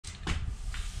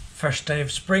First day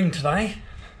of spring today.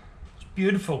 It's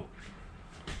beautiful.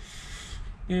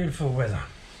 Beautiful weather.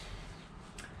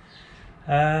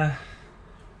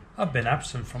 I've been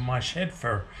absent from my shed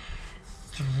for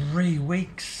 3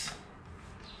 weeks.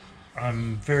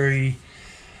 I'm very,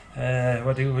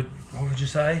 what would you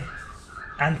say?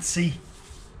 Antsy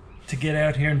to get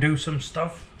out here and do some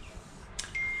stuff.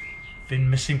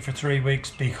 Been missing for 3 weeks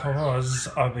because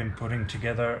I've been putting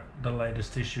together the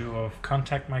latest issue of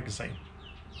Contact magazine.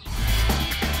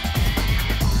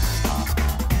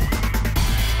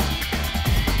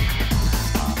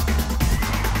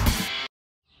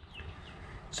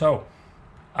 So,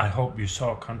 I hope you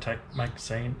saw Contact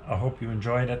magazine. I hope you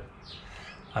enjoyed it.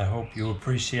 I hope you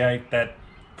appreciate that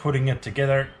putting it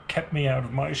together kept me out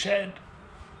of my shed.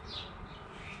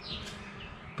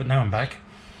 But now I'm back.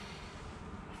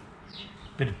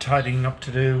 Bit of tidying up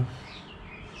to do.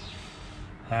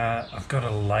 I've got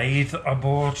a lathe I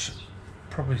bought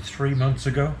probably 3 months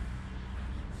ago.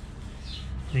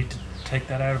 Need to take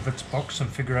that out of its box and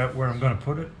figure out where I'm going to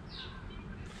put it.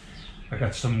 I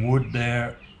got some wood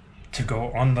there to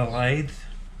go on the lathe.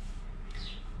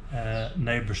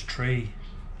 Neighbour's tree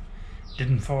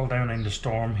didn't fall down in the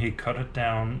storm. He cut it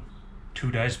down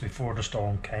 2 days before the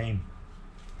storm came.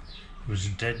 It was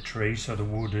a dead tree, so the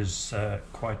wood is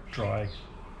quite dry.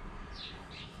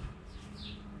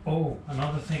 Oh,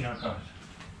 another thing I got.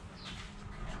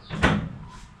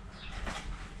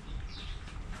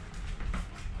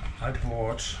 I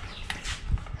bought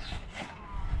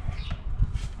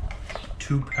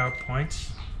 2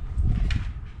 PowerPoints.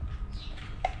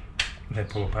 They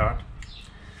pull apart.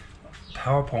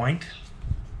 PowerPoint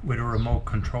with a remote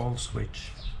control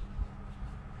switch.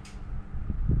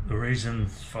 The reason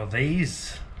for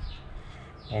these,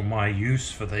 or my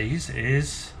use for these,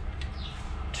 is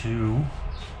to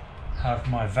have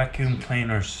my vacuum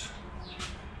cleaners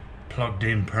plugged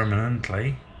in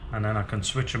permanently, and then I can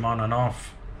switch them on and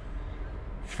off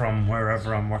from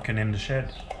wherever I'm working in the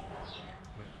shed.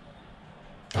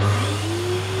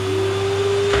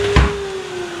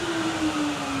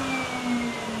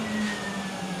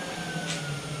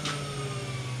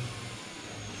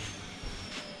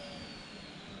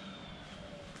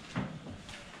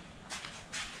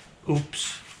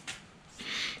 Oops.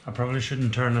 I probably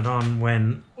shouldn't turn it on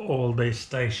when all these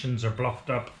stations are blocked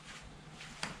up.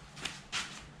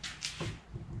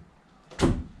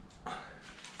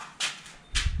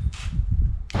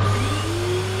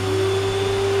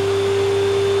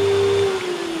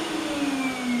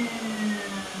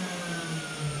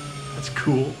 That's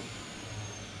cool.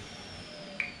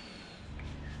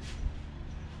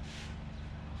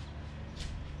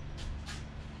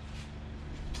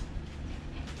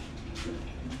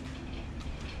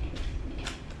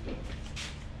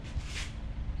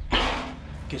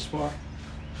 Guess what?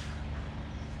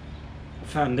 I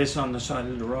found this on the side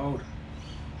of the road.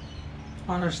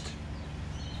 Honest.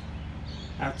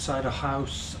 Outside a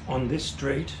house on this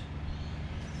street.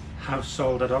 House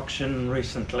sold at auction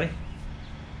recently.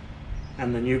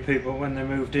 And the new people, when they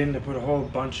moved in, they put a whole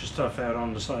bunch of stuff out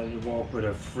on the side of the walk with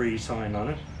a free sign on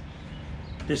it.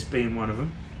 This being one of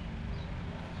them.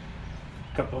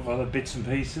 A couple of other bits and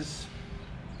pieces.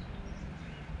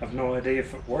 I've no idea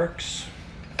if it works.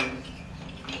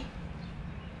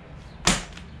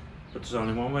 But there's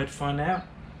only one way to find out.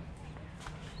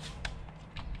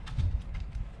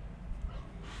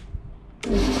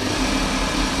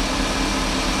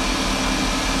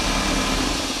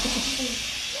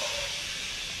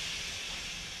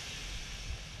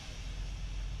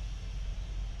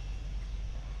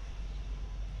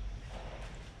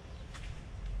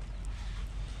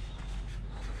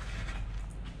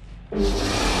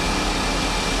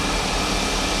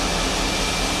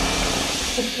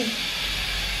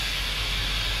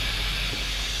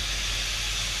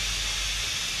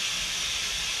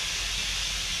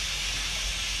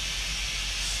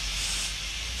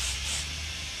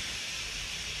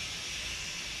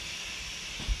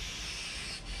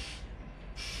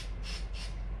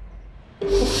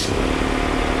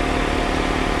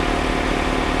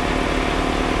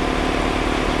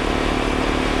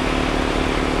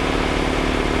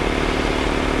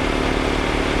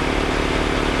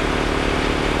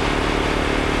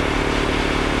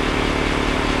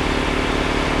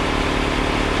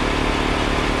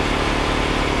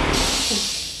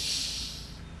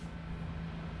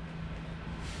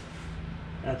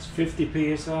 That's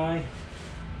 50 psi.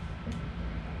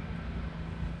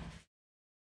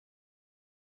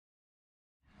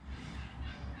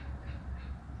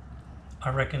 I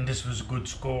reckon this was a good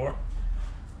score.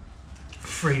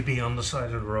 Freebie on the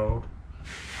side of the road.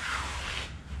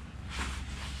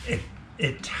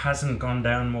 it hasn't gone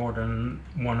down more than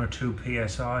 1 or 2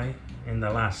 psi in the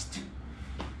last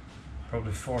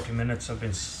probably 40 minutes. I've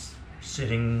been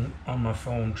sitting on my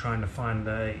phone trying to find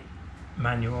a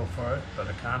manual for it, but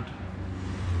I can't.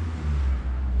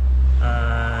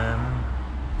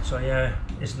 So yeah,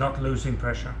 it's not losing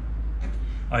pressure.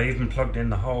 I even plugged in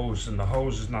the hose and the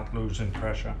hose is not losing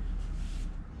pressure.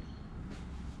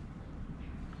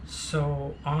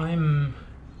 So I'm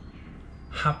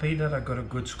happy that I got a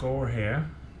good score here.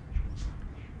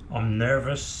 I'm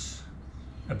nervous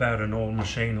about an old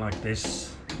machine like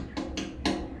this,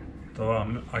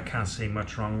 though I can't see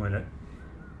much wrong with it.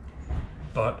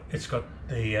 But it's got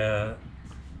the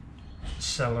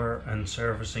seller and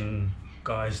servicing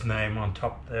guy's name on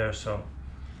top there, so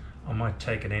I might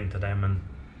take it into them and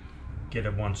get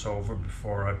it once over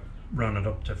before I run it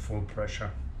up to full pressure.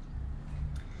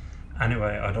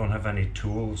 Anyway, I don't have any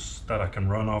tools that I can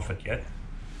run off it yet,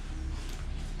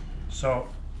 so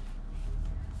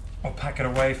I'll pack it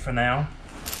away for now,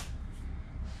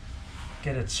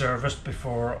 get it serviced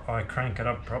before I crank it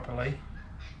up properly,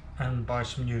 and buy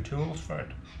some new tools for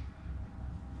it.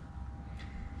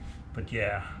 But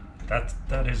yeah,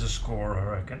 that is a score, I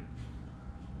reckon.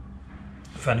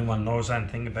 If anyone knows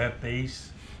anything about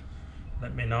these,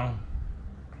 let me know.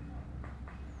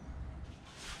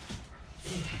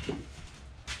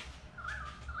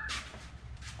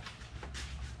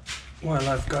 Well,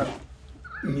 I've got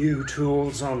new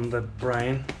tools on the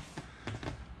brain,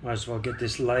 might as well get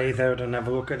this lathe out and have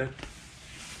a look at it.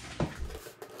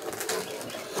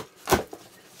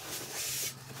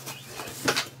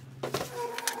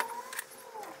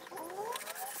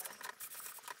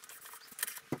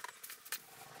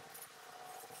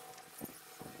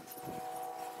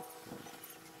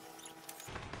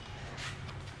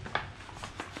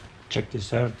 Check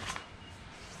this out.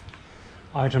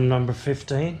 Item number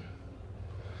 15.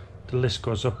 The list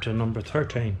goes up to number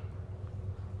 13.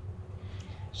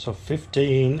 So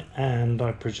 15 and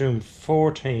I presume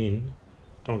 14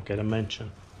 don't get a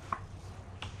mention.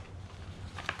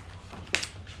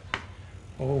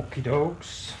 Okie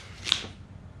dokes.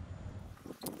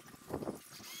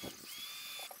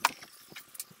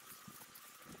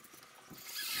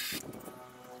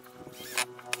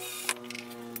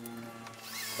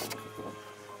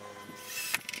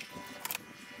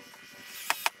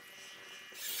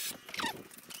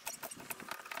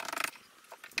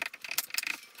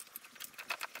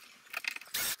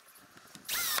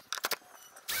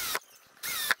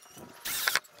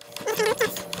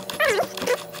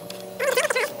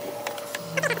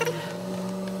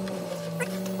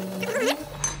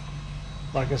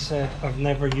 Like I said, I've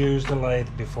never used a lathe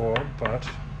before, but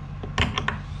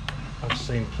I've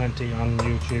seen plenty on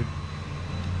YouTube.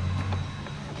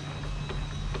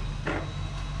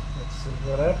 Let's see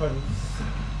what happens.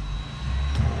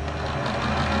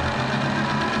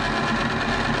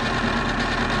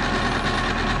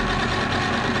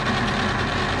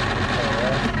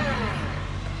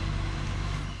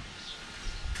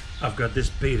 I've got this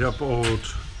beat up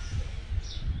old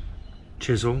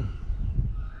chisel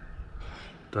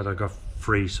that I got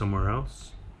free somewhere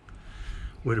else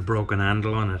with a broken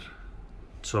handle on it.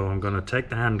 So I'm going to take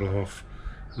the handle off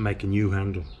and make a new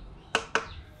handle.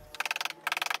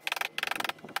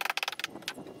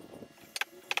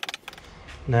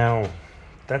 Now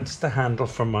that's the handle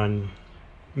for my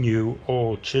new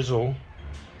old chisel,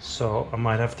 so I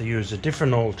might have to use a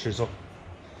different old chisel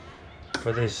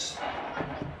for this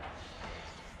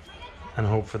and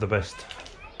hope for the best.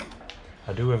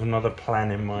 I do have another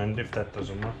plan in mind if that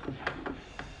doesn't work,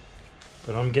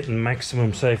 but I'm getting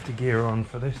maximum safety gear on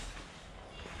for this.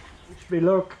 Wish me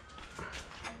luck.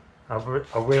 I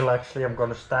will actually, I'm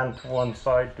going to stand to one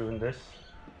side doing this.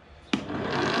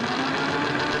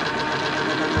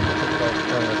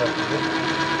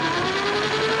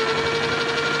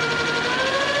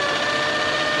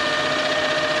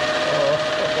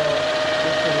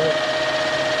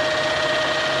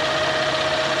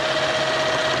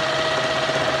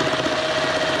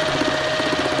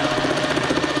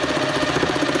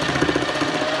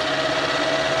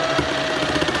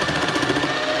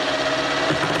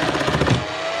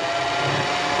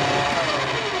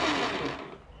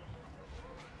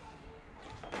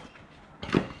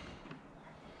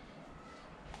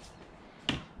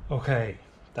 Okay,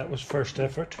 that was first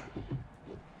effort.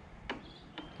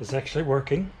 It's actually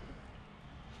working,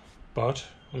 but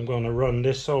I'm going to run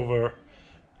this over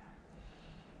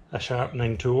a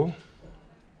sharpening tool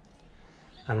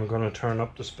and I'm going to turn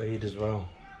up the speed as well.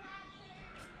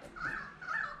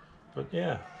 But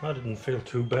yeah, I didn't feel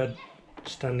too bad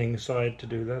standing aside to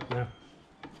do that now.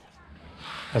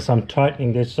 As I'm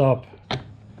tightening this up,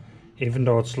 even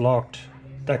though it's locked,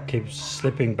 that keeps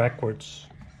slipping backwards.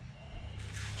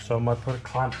 So I might put a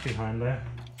clamp behind there.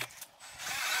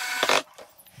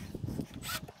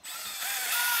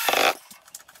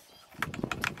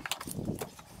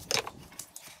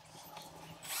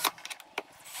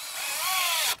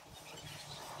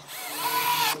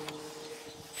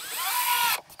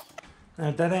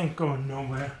 Now that ain't going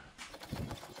nowhere.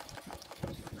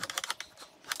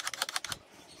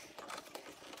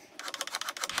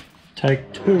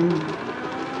 Take two.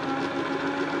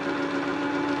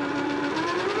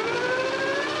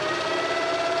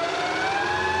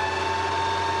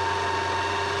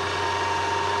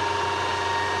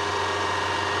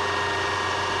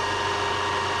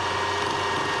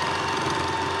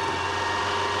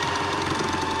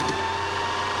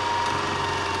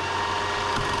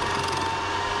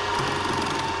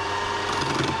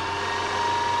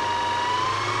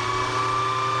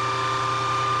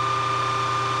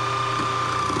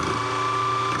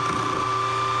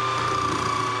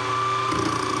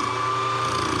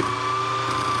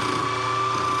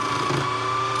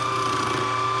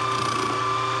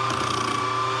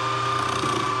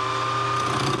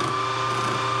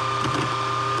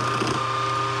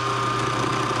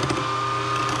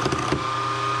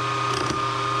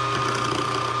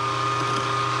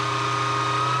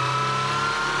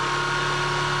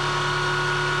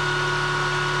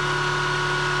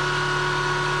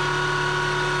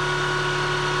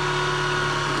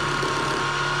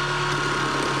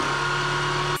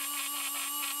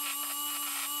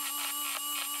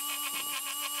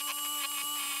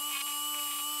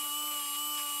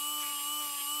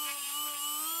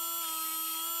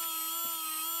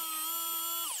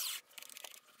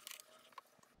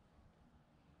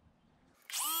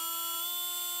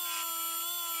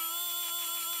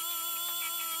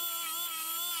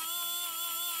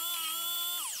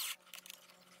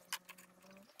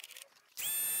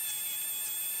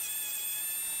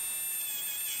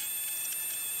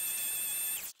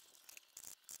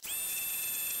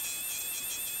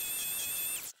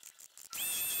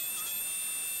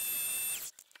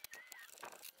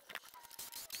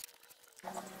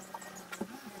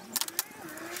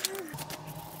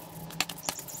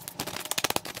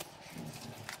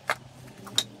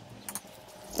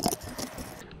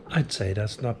 I'd say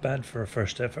that's not bad for a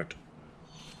first effort.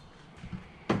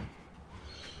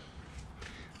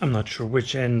 I'm not sure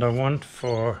which end I want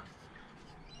for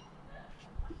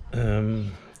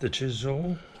the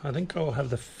chisel. I think I'll have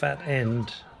the fat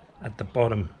end at the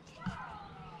bottom.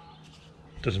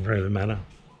 Doesn't really matter.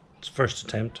 It's first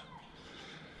attempt.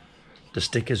 The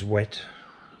stick is wet.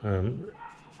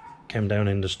 Came down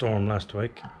in the storm last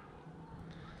week.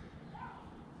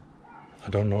 I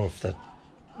don't know if that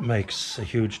makes a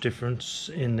huge difference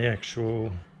in the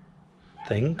actual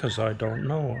thing, because I don't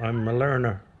know. I'm a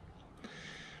learner.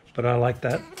 But I like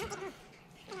that.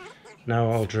 Now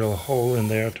I'll drill a hole in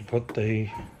there to put the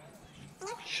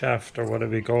shaft, or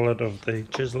whatever you call it, of the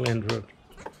chisel into it.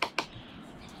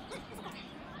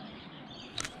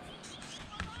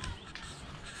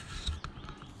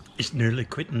 It's nearly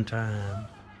quitting time.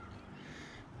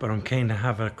 But I'm keen to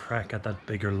have a crack at that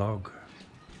bigger log.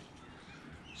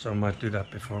 So I might do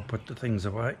that before I put the things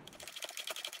away.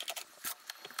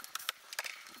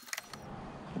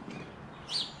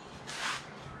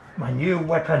 My new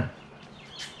weapon.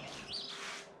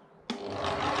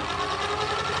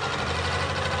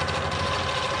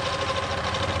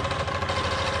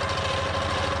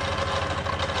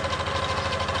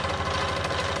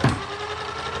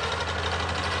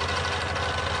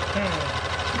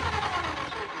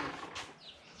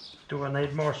 Do I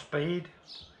need more speed?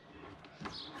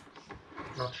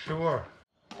 Not sure.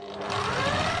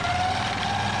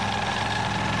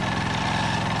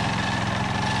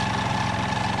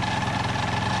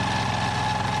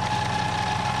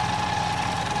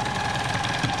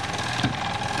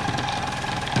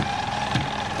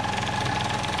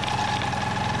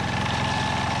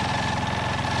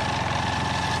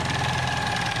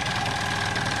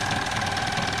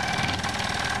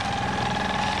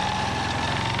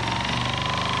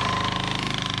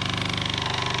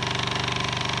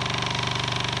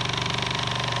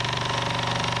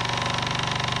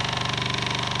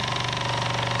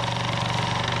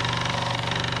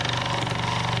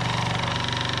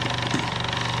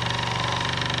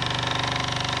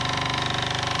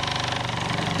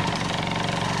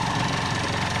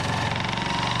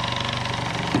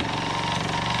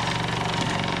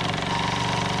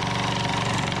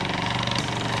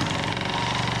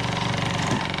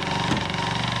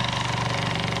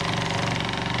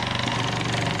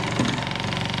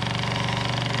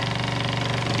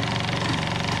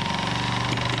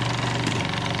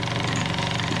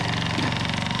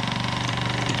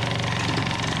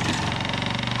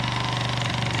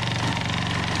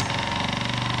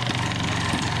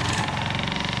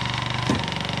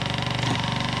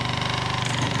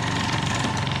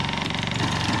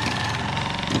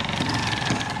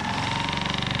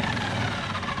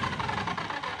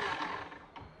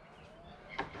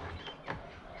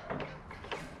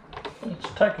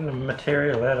 taking the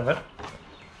material out of it.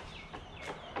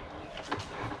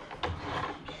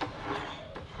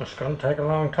 It's going to take a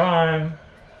long time.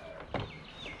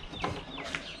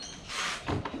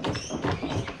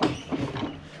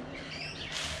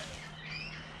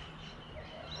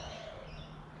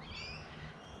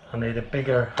 I need a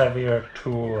bigger, heavier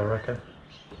tool, I reckon.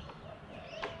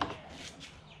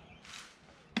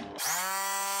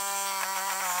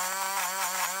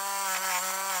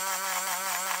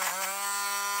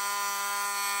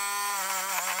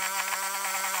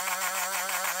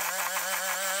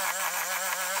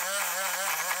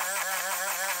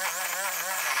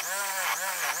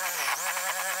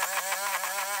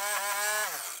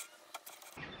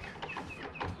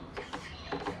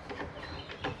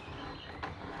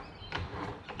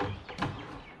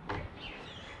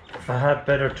 If I had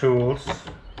better tools,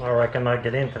 I reckon I'd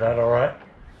get into that alright.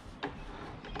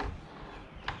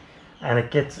 And it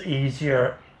gets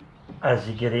easier as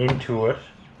you get into it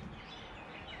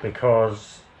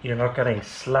because you're not getting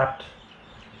slapped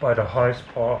by the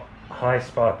high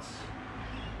spots.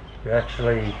 You're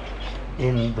actually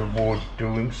in the wood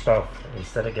doing stuff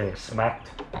instead of getting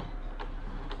smacked.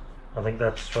 I think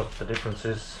that's what the difference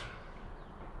is.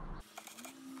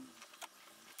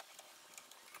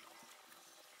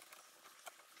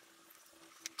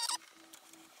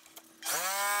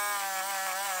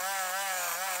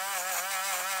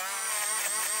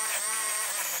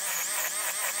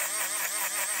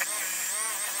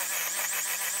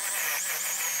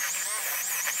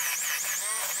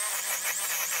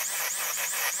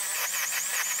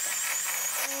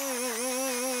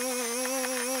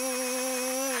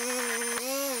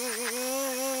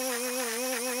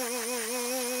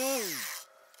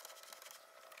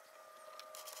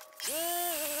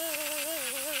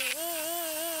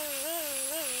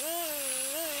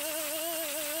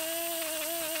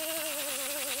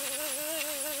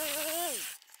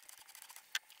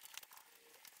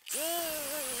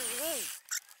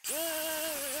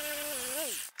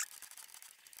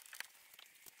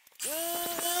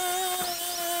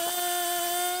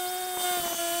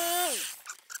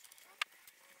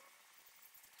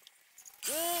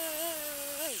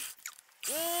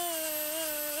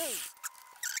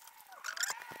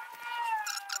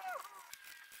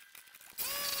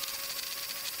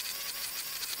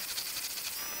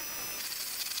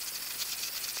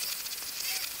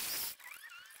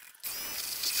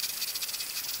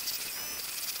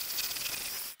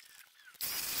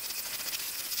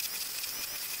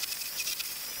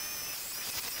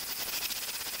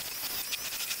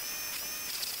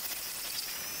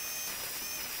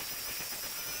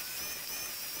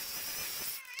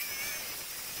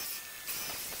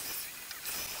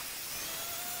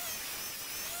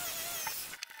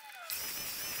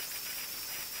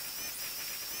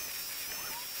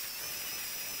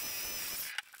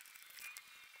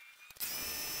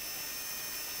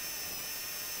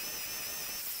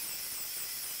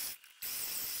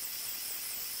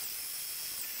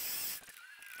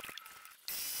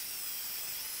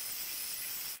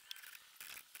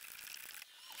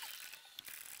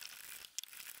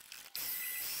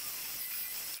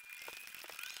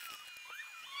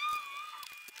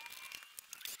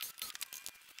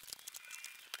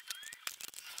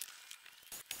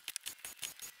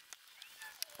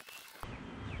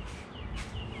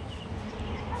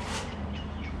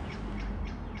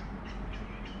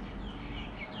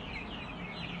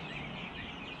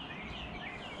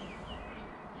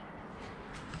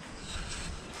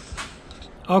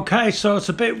 Okay, so it's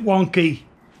a bit wonky,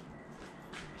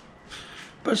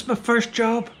 but it's my first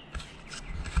job.